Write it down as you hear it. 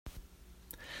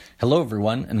Hello,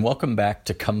 everyone, and welcome back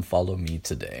to Come Follow Me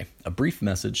Today, a brief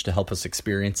message to help us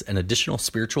experience an additional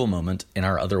spiritual moment in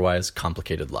our otherwise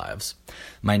complicated lives.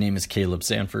 My name is Caleb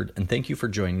Sanford, and thank you for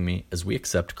joining me as we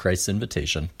accept Christ's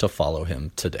invitation to follow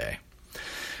him today.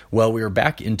 Well, we are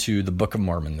back into the Book of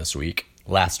Mormon this week.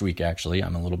 Last week, actually.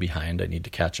 I'm a little behind. I need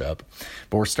to catch up.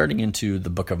 But we're starting into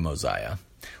the Book of Mosiah.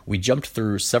 We jumped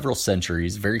through several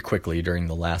centuries very quickly during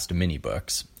the last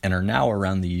mini-books and are now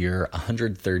around the year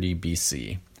 130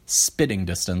 BC. Spitting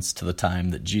distance to the time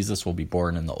that Jesus will be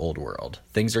born in the old world.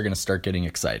 Things are going to start getting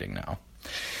exciting now.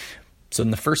 So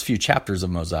in the first few chapters of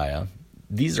Mosiah,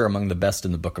 these are among the best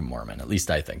in the Book of Mormon, at least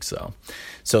I think so.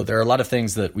 So there are a lot of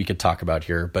things that we could talk about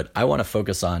here, but I want to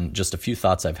focus on just a few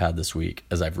thoughts I've had this week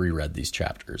as I've reread these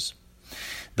chapters.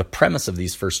 The premise of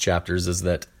these first chapters is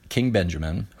that King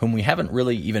Benjamin, whom we haven't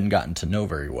really even gotten to know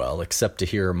very well, except to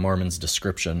hear Mormon's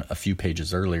description a few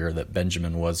pages earlier that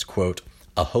Benjamin was, quote,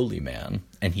 a holy man,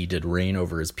 and he did reign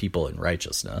over his people in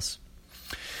righteousness.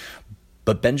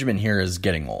 But Benjamin here is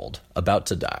getting old, about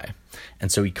to die,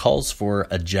 and so he calls for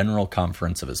a general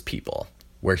conference of his people,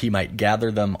 where he might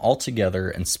gather them all together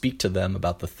and speak to them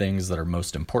about the things that are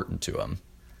most important to him.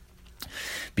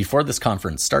 Before this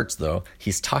conference starts, though,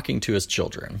 he's talking to his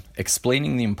children,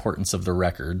 explaining the importance of the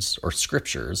records, or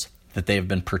scriptures, that they have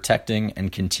been protecting and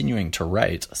continuing to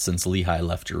write since Lehi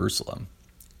left Jerusalem.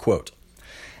 Quote,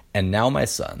 "And now, my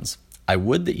sons, I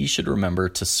would that ye should remember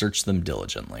to search them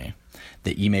diligently,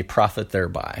 that ye may profit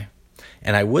thereby.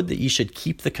 And I would that ye should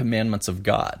keep the commandments of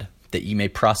God, that ye may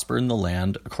prosper in the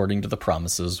land according to the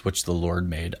promises which the Lord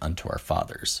made unto our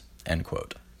fathers." End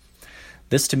quote.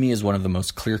 This to me is one of the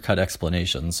most clear-cut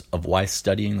explanations of why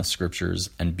studying the scriptures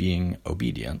and being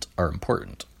obedient are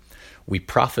important. We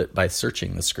profit by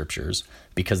searching the scriptures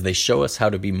because they show us how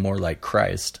to be more like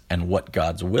Christ and what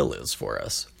God's will is for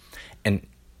us.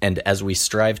 And as we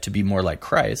strive to be more like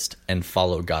Christ and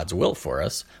follow God's will for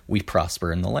us, we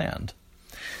prosper in the land.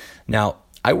 Now,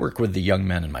 I work with the young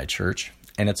men in my church,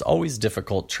 and it's always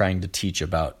difficult trying to teach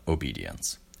about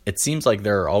obedience. It seems like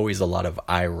there are always a lot of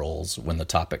eye rolls when the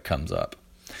topic comes up.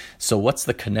 So what's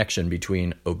the connection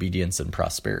between obedience and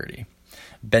prosperity?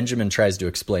 Benjamin tries to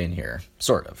explain here,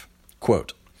 sort of.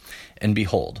 Quote, "And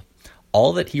behold,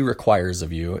 all that he requires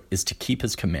of you is to keep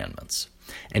his commandments.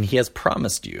 And he has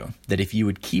promised you that if you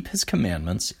would keep his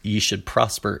commandments, ye should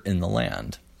prosper in the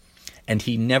land. And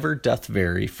he never doth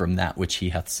vary from that which he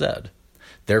hath said.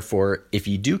 Therefore, if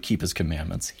ye do keep his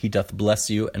commandments, he doth bless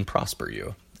you and prosper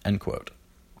you." End quote.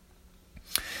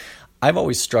 I've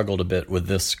always struggled a bit with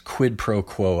this quid pro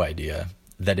quo idea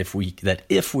that if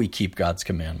we keep God's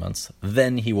commandments,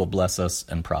 then he will bless us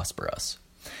and prosper us,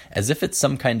 as if it's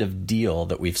some kind of deal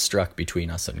that we've struck between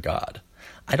us and God.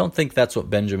 I don't think that's what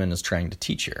Benjamin is trying to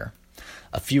teach here.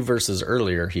 A few verses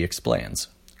earlier, he explains,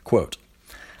 quote,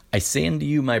 "I say unto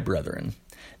you, my brethren,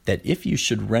 that if you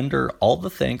should render all the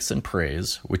thanks and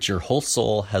praise which your whole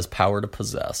soul has power to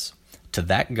possess, to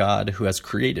that God who has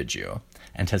created you,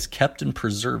 and has kept and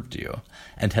preserved you,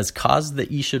 and has caused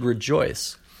that ye should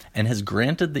rejoice, and has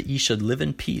granted that ye should live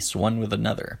in peace one with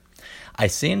another, I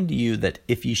say unto you that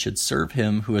if ye should serve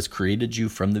him who has created you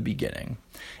from the beginning,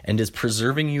 and is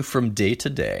preserving you from day to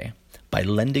day, by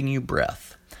lending you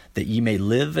breath, that ye may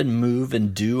live and move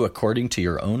and do according to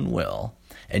your own will,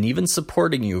 and even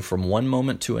supporting you from one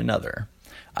moment to another,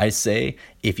 I say,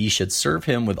 if ye should serve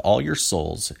him with all your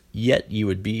souls, yet ye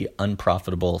would be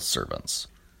unprofitable servants."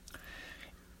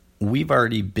 We've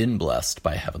already been blessed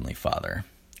by Heavenly Father.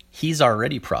 He's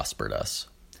already prospered us.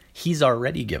 He's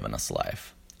already given us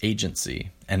life,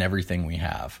 agency, and everything we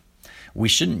have. We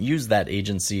shouldn't use that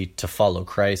agency to follow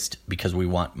Christ because we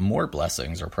want more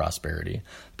blessings or prosperity,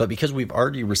 but because we've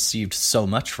already received so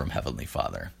much from Heavenly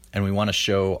Father, and we want to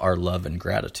show our love and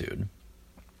gratitude.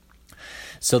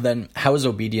 So then, how is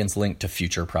obedience linked to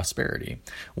future prosperity?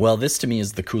 Well, this to me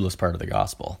is the coolest part of the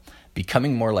gospel.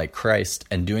 Becoming more like Christ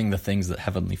and doing the things that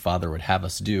Heavenly Father would have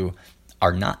us do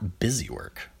are not busy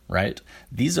work, right?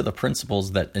 These are the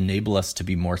principles that enable us to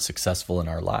be more successful in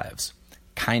our lives.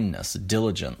 Kindness,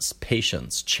 diligence,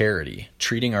 patience, charity,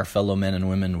 treating our fellow men and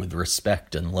women with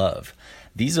respect and love.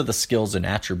 These are the skills and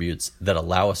attributes that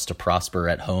allow us to prosper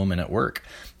at home and at work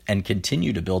and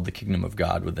continue to build the kingdom of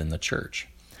God within the church.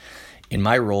 In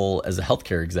my role as a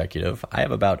healthcare executive, I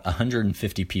have about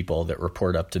 150 people that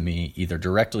report up to me either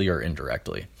directly or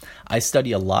indirectly. I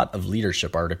study a lot of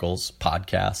leadership articles,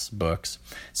 podcasts, books,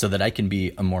 so that I can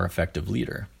be a more effective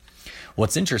leader.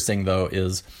 What's interesting, though,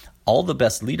 is all the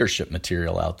best leadership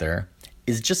material out there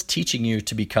is just teaching you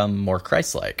to become more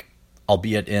Christ-like,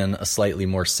 albeit in a slightly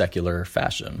more secular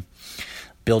fashion.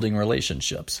 building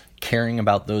relationships, caring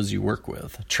about those you work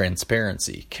with,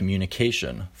 transparency,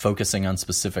 communication, focusing on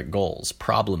specific goals,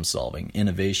 problem solving,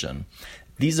 innovation.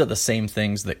 These are the same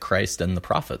things that Christ and the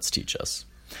prophets teach us.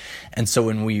 And so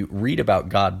when we read about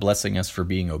God blessing us for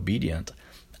being obedient,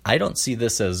 I don't see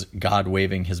this as God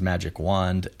waving his magic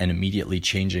wand and immediately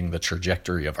changing the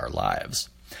trajectory of our lives,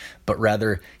 but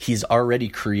rather he's already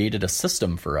created a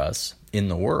system for us in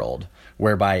the world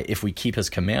whereby if we keep his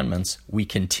commandments, we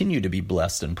continue to be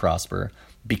blessed and prosper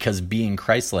because being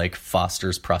Christ-like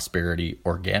fosters prosperity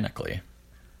organically.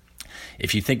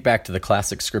 If you think back to the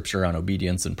classic scripture on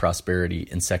obedience and prosperity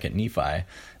in 2 Nephi,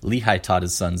 Lehi taught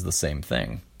his sons the same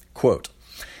thing. Quote,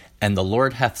 "And the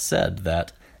Lord hath said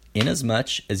that,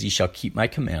 inasmuch as ye shall keep my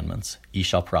commandments, ye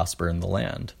shall prosper in the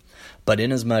land. But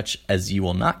inasmuch as ye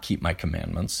will not keep my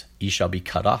commandments, ye shall be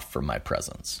cut off from my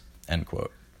presence." End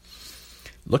quote.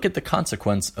 Look at the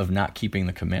consequence of not keeping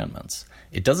the commandments.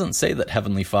 It doesn't say that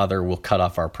Heavenly Father will cut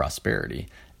off our prosperity.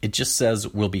 It just says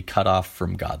we'll be cut off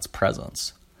from God's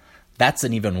presence. That's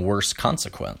an even worse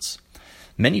consequence.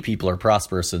 Many people are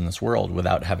prosperous in this world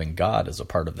without having God as a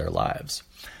part of their lives.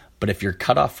 But if you're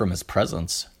cut off from his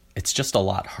presence, it's just a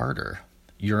lot harder.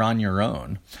 You're on your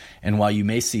own. And while you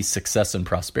may see success and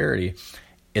prosperity,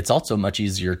 it's also much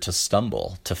easier to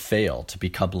stumble, to fail, to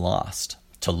become lost,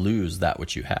 to lose that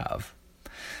which you have.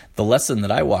 The lesson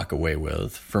that I walk away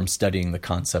with from studying the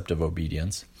concept of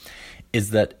obedience is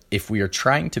that if we are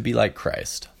trying to be like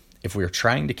Christ, if we are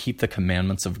trying to keep the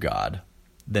commandments of God,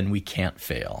 then we can't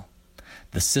fail.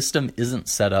 The system isn't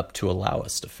set up to allow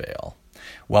us to fail.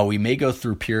 While we may go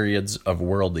through periods of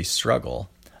worldly struggle,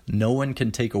 no one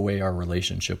can take away our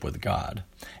relationship with God,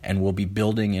 and we'll be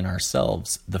building in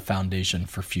ourselves the foundation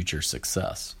for future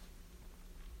success.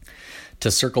 To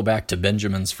circle back to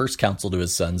Benjamin's first counsel to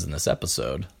his sons in this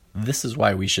episode, this is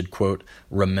why we should, quote,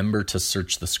 "remember to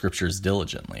search the scriptures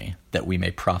diligently, that we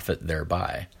may profit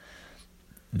thereby."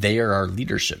 They are our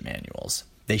leadership manuals.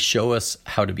 They show us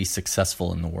how to be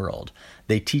successful in the world.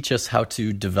 They teach us how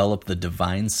to develop the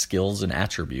divine skills and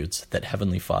attributes that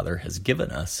Heavenly Father has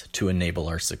given us to enable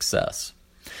our success.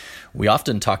 We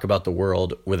often talk about the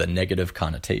world with a negative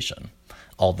connotation.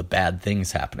 All the bad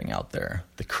things happening out there,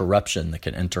 the corruption that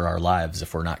can enter our lives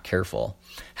if we're not careful,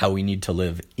 how we need to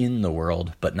live in the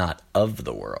world but not of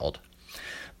the world.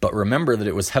 But remember that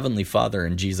it was Heavenly Father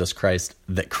and Jesus Christ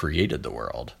that created the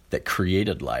world, that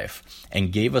created life,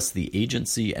 and gave us the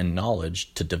agency and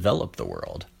knowledge to develop the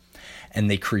world. And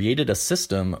they created a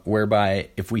system whereby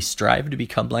if we strive to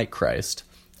become like Christ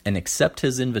and accept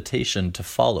his invitation to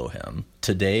follow him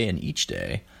today and each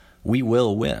day, we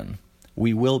will win.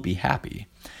 We will be happy.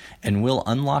 And we'll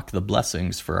unlock the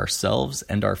blessings for ourselves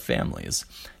and our families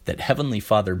that Heavenly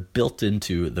Father built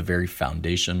into the very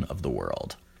foundation of the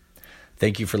world.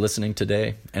 Thank you for listening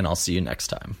today, and I'll see you next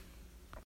time.